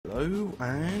Hello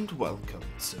and welcome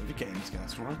to Server Games,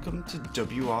 guys. Welcome to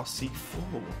WRC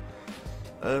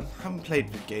 4. Haven't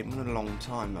played the game in a long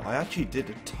time. I actually did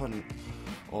a ton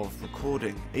of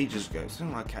recording ages ago,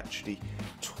 something like actually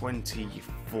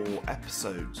 24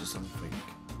 episodes or something.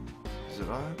 Is it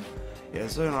right? Yeah,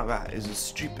 something like that. Is a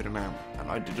stupid amount,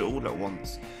 and I did it all at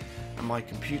once. And my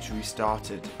computer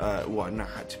restarted. Well, no, it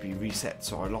had to be reset,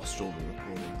 so I lost all the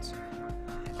recordings.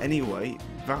 Anyway,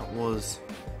 that was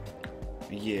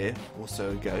a year or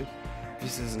so ago.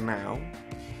 This is now.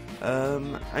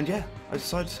 And yeah, I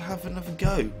decided to have another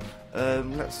go.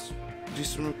 Let's do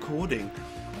some recording.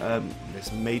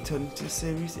 This may turn into a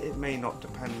series, it may not,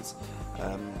 depends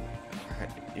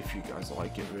if you guys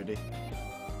like it really.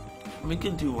 We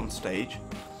can do one stage.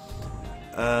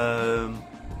 I'm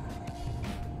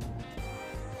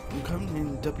currently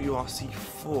in WRC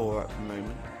 4 at the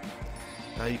moment.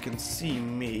 You can see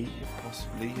me,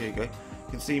 possibly, here you go.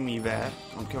 You can see me there.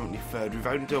 I'm currently third. We've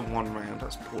only done one round,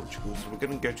 that's Portugal, so we're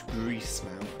going to go to Greece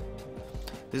now.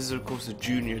 This is of course a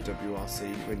junior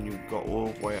WRC when you've got all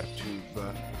the way up to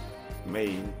the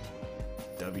main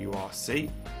WRC.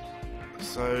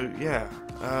 So yeah,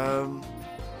 I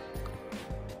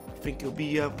think it'll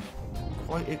be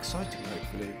quite exciting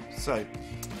hopefully. So,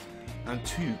 and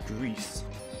to Greece.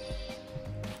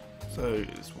 So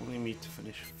it's wanting me to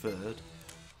finish third.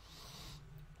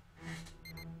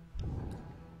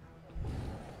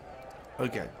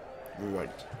 Okay,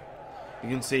 right. You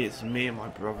can see it's me and my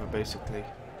brother basically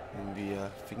in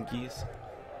the thingies.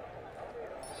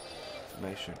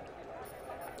 Information.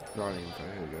 Running info,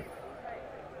 here we go.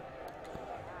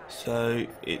 So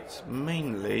it's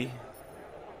mainly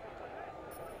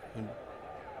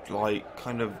like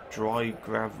kind of dry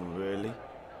gravel really.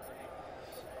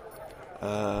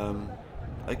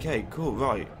 Okay, cool,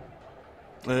 right.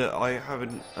 I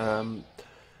haven't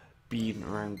been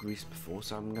around Greece before,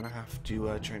 so I'm gonna have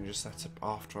to change the setup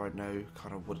after I know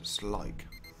kind of what it's like.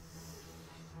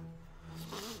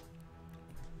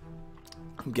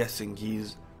 I'm guessing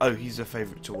he's a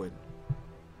favourite to win.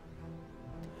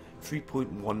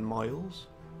 3.1 miles.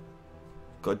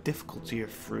 Got a difficulty of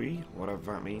 3,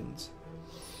 whatever that means.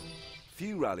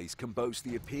 Few rallies can boast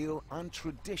the appeal and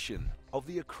tradition of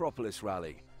the Acropolis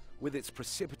Rally. With its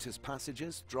precipitous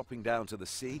passages dropping down to the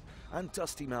sea and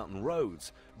dusty mountain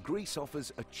roads, Greece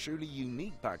offers a truly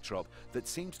unique backdrop that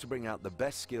seems to bring out the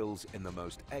best skills in the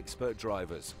most expert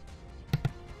drivers.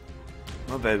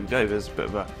 Well, there we go, there's a bit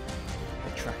of a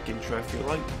track intro if you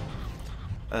like.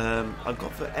 I've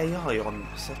got the AI on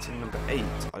setting number 8,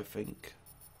 I think.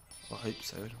 I hope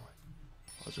so anyway.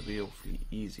 That'll be awfully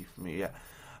easy for me, yeah.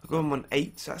 I've got them on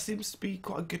 8, so that seems to be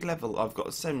quite a good level. I've got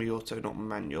a semi-auto, not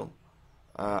manual.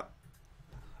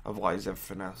 Otherwise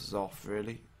everything else is off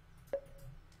really.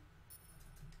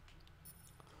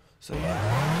 So yeah,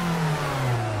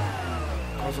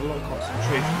 there's a lot of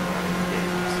concentration around in the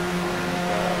games.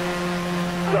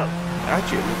 Look,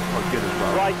 actually it looks quite good as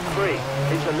well. Right 3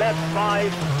 into left 5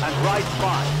 and right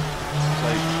 5. So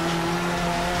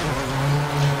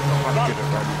not that good at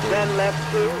rally. Then left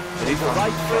 2 into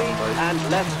right 3 and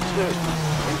left 2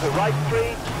 into right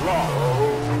 3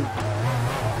 long.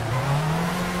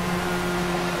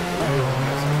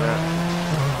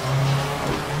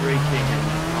 Braking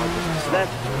and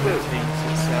left 2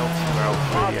 itself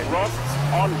hard rod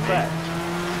on set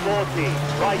 40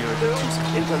 right 2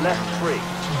 into left 3,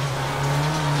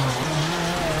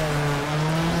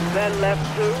 then left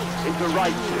 2 into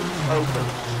right 2 open,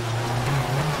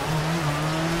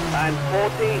 and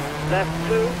 40 left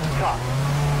 2 cut,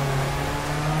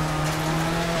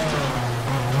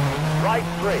 right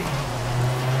 3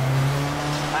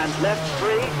 and left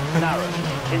 3 narrow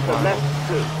into left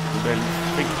 2. Then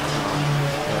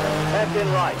Left in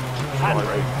right,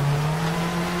 handbrake.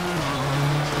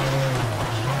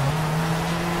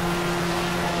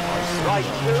 Right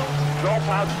 2, drop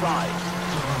outside.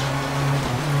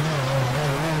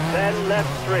 Then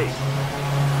left 3.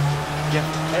 yeah.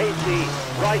 80,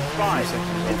 right 5,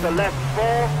 into left 4,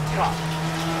 cut.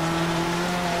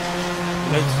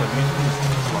 Notice I'm using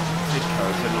these like big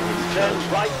cars, they're not really Then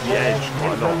curved. right 4, The edge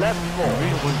quite a into lot. left 4. You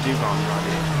really wouldn't do that on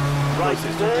rally. Right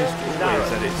It's 4, always narrow,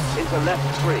 that it's into left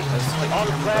 3. On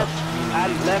clear,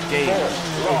 and left 4,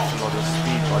 long. a lot of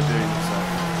speed by doing so.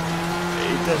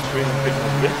 It does bring a bit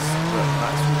of risk, but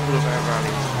that's all about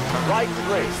rallying. Right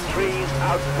 3, trees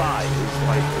outside. It's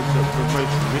like the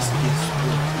most riskiest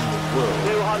sport in the world.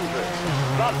 200,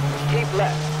 but keep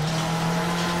left.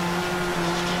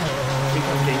 I think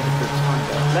I've gained a good time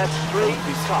there. Left 3,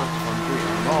 cut. I'm doing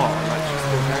a lot, I'm actually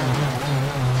still down.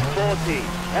 40,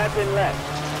 hairpin left,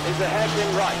 is a hairpin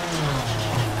right.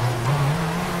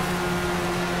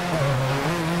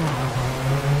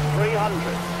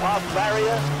 200. Past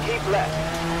barrier, keep left.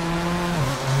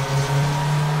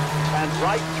 And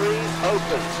right 3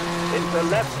 open. Into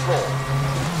left 4.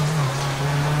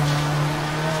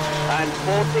 And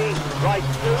 40, right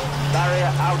 2,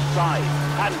 barrier outside.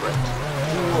 Handbrake.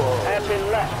 Hairpin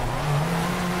left.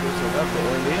 This was a bit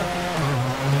earlier.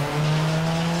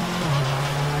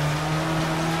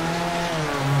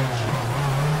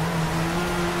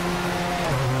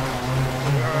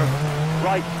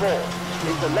 Right 4,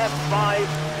 into left 5,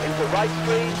 into right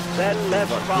 3, then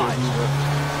left 5.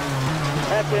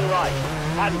 Hairpin right,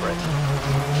 handbrake.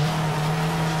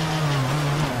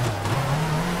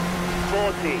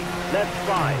 40, left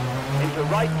 5, into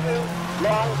right 2,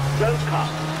 long, don't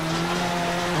cut.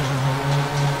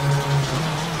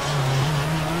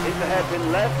 Into hairpin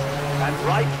left, and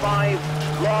right 5,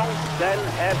 long, then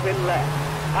hairpin left,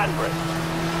 handbrake.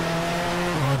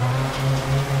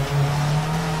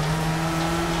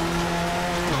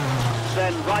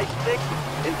 Then right 6,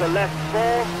 into left 4,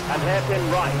 and hairpin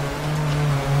right.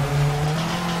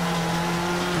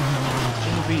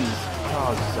 All these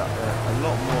cars are a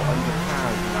lot more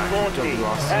underpowered than 40,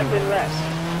 WRC. hairpin left,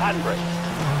 handbrake.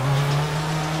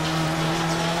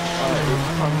 It's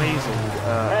amazing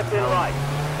Hairpin right,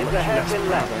 into hairpin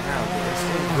left. They have, but they're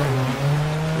still very,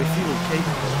 they feel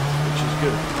capable, which is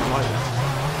good. I like that.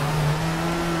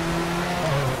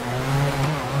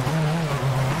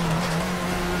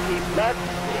 Left,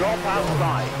 drop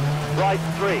outside. Right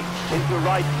 3, into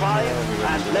right 5,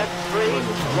 and left 3,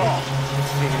 long.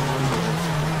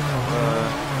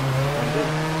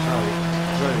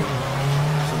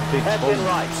 Hairpin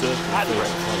right,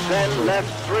 handbrake. Then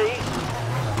left 3.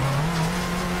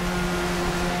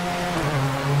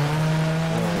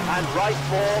 And right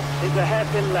 4, into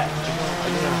hairpin left.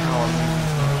 I don't know how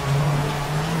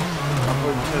I'm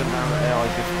going to turn down the AI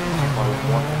difficulty by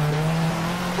 1.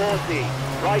 40.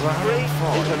 Right 3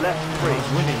 into left 3. I was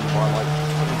winning by like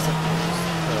 20 seconds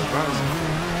per round.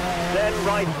 Then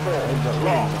right 4,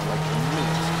 long. Like a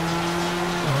minute.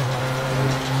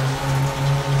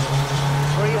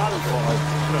 300.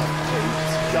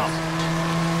 Jump.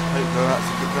 Hope that's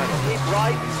a bit better. Keep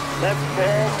right, left 4,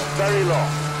 very long.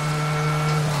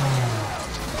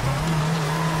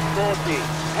 40,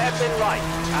 hairpin right,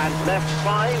 and left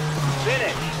 5,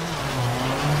 finish.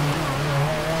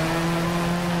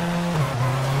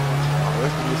 I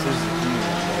reckon this is a new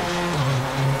one though.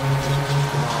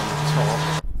 On the top.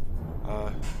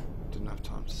 Didn't have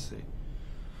time to see.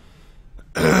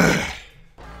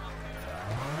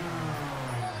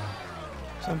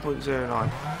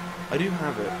 7.09. I do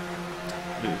have it.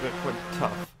 But it's quite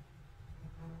tough.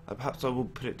 Perhaps I will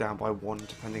put it down by 1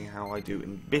 depending how I do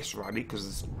in this rally, because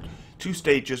there's 2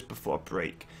 stages before a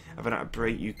break. And then at a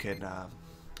break you can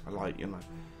like, you know,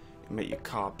 make your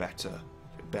car better,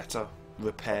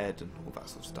 repaired and all that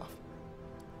sort of stuff.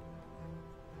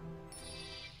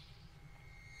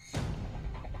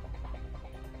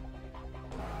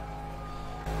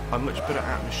 I'm much better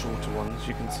at the shorter ones.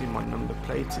 You can see my number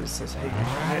plate, it says H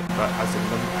on it, but as a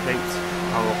number plate,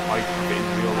 how I put it in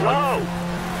real life.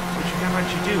 Which you can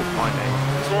actually do with my name.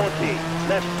 40,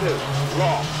 left 2,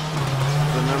 long.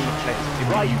 The number plate in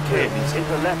Right the UK 2,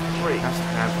 into left 3. has to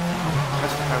have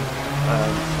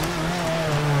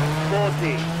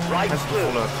 40, right 2. has to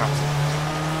follow a pattern.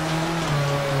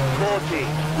 40,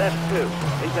 left 2,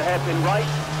 into hairpin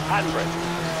right, handbrake.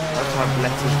 Has to have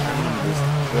letters and numbers.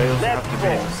 They also Left have to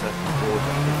be in a 4. certain order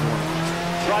if you want it.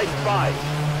 Right 5,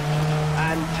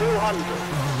 and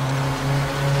 200.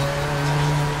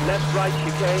 Left right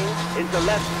chicane, into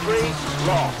left 3,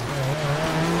 long.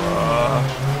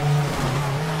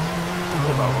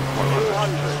 Well, that one quite like that.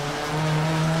 200.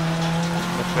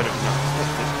 Much better than that.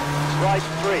 Right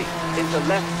 3, into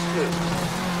left 2.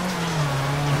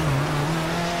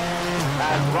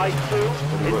 And right 2,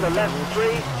 into left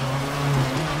 3.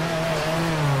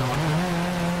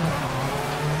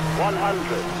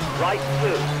 100, right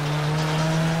 2.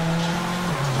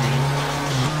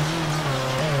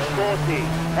 40,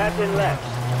 hairpin left,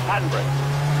 handbrake.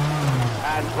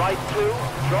 And right 2,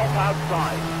 drop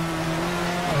outside.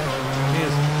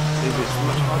 It's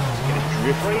much harder to get a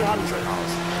drift on 300. these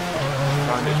cars. I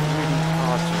find it's really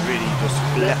hard to really just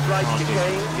Left right can't do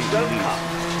chicane, completely don't loose. cut.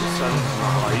 The sun's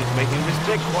not high, he's making this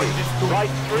big quite difficult. Right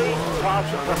 3, pass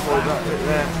the Hold flag. that bit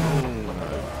there. Oh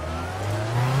no.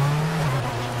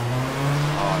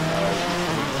 Oh no.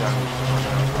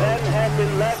 Then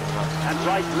hairpin left, and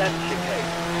right left chicane.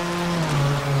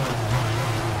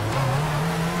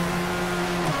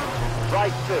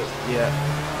 Right 2. Yeah.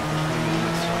 You completely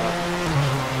messed that up.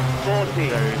 40,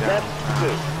 Very down. left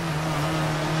 2.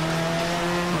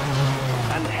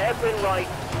 And hairpin right,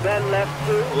 then left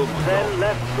 2, Oh my then God.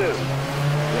 left 2.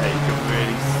 Yeah, you can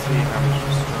really see how much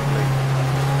we're struggling.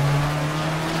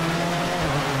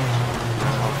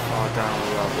 Now how far down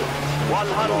we are.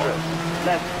 100,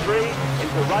 left 3,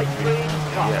 into right 3,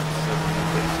 cut. Yes,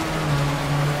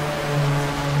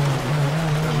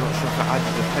 I'm not sure if I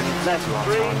added a penalty Left to our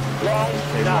 3, time. long,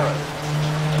 Came narrow. out.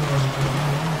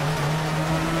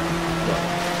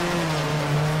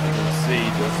 You can see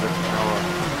just that our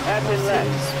Hairpin left,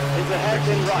 into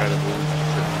hairpin right. incredible.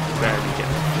 Barely get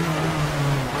to 50.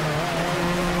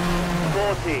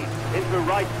 40, into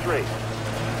right 3.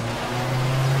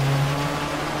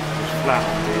 Just flat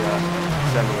on the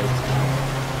accelerator now.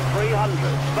 300,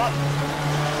 stop.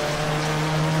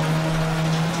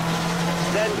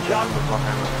 Then jump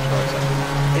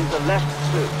into left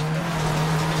 2.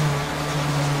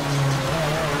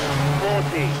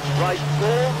 40, right 4,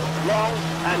 long,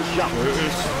 and jump.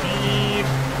 Speed.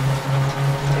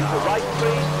 Into right 3,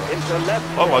 into left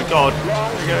 4. Oh my God.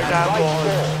 Long, We're going and down, right boys.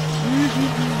 4.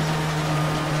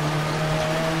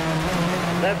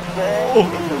 Left 4, Oh.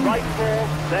 into right 4,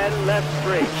 then left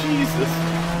 3. Jesus.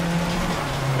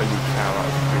 Holy cow, that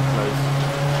was pretty close.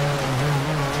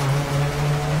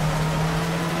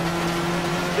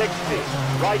 60,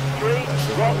 right 3, That's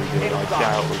drop really good. I inside.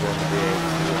 doubt we're going to be able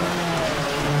to.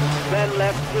 Then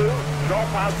left 2, drop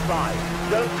outside.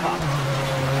 Don't cut.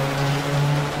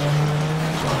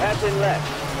 Hairpin left,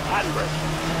 handbrake.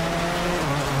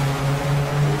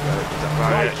 Is that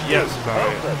right? Yes,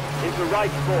 right. Open into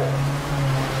right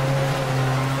 4.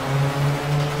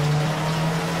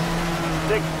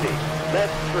 60,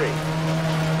 left 3.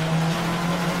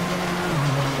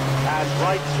 And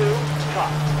right 2,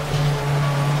 cut.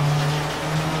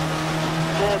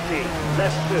 40,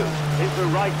 left 2, into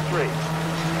right 3.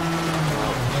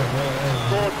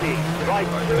 40, right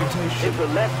 2, into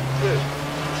left 2.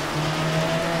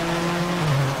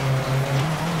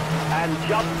 And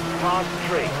jump past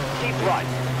 3. Keep right.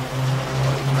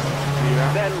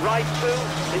 Then right 2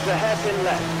 is a hairpin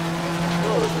left.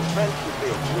 Oh, the suspension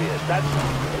feels weird. That's not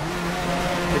good.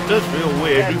 It does feel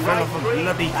weird. Then We fell right off a 3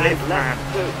 bloody and cliff, man. left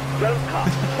 2. Don't cut.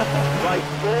 Right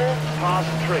 4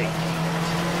 past 3.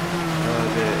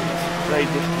 It's very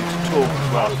difficult to talk as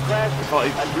well. On crest If I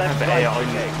and had left the right AI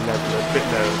chicane. level a bit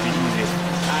lower, it would be easier.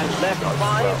 And left As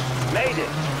 5, well. made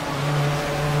it.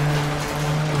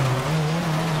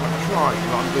 I'm trying,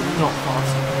 but I'm not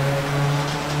fast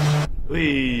enough.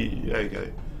 Whee! There you go.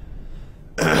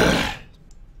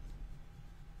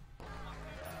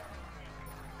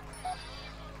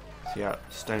 So yeah,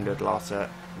 stone dead last set,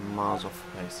 miles off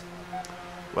the pace.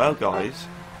 Well, guys,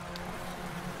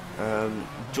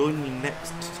 join me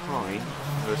next time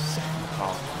for the second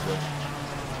part of the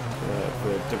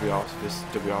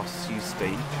WRC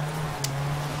stage,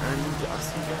 and I'll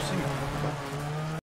see you soon. Bye.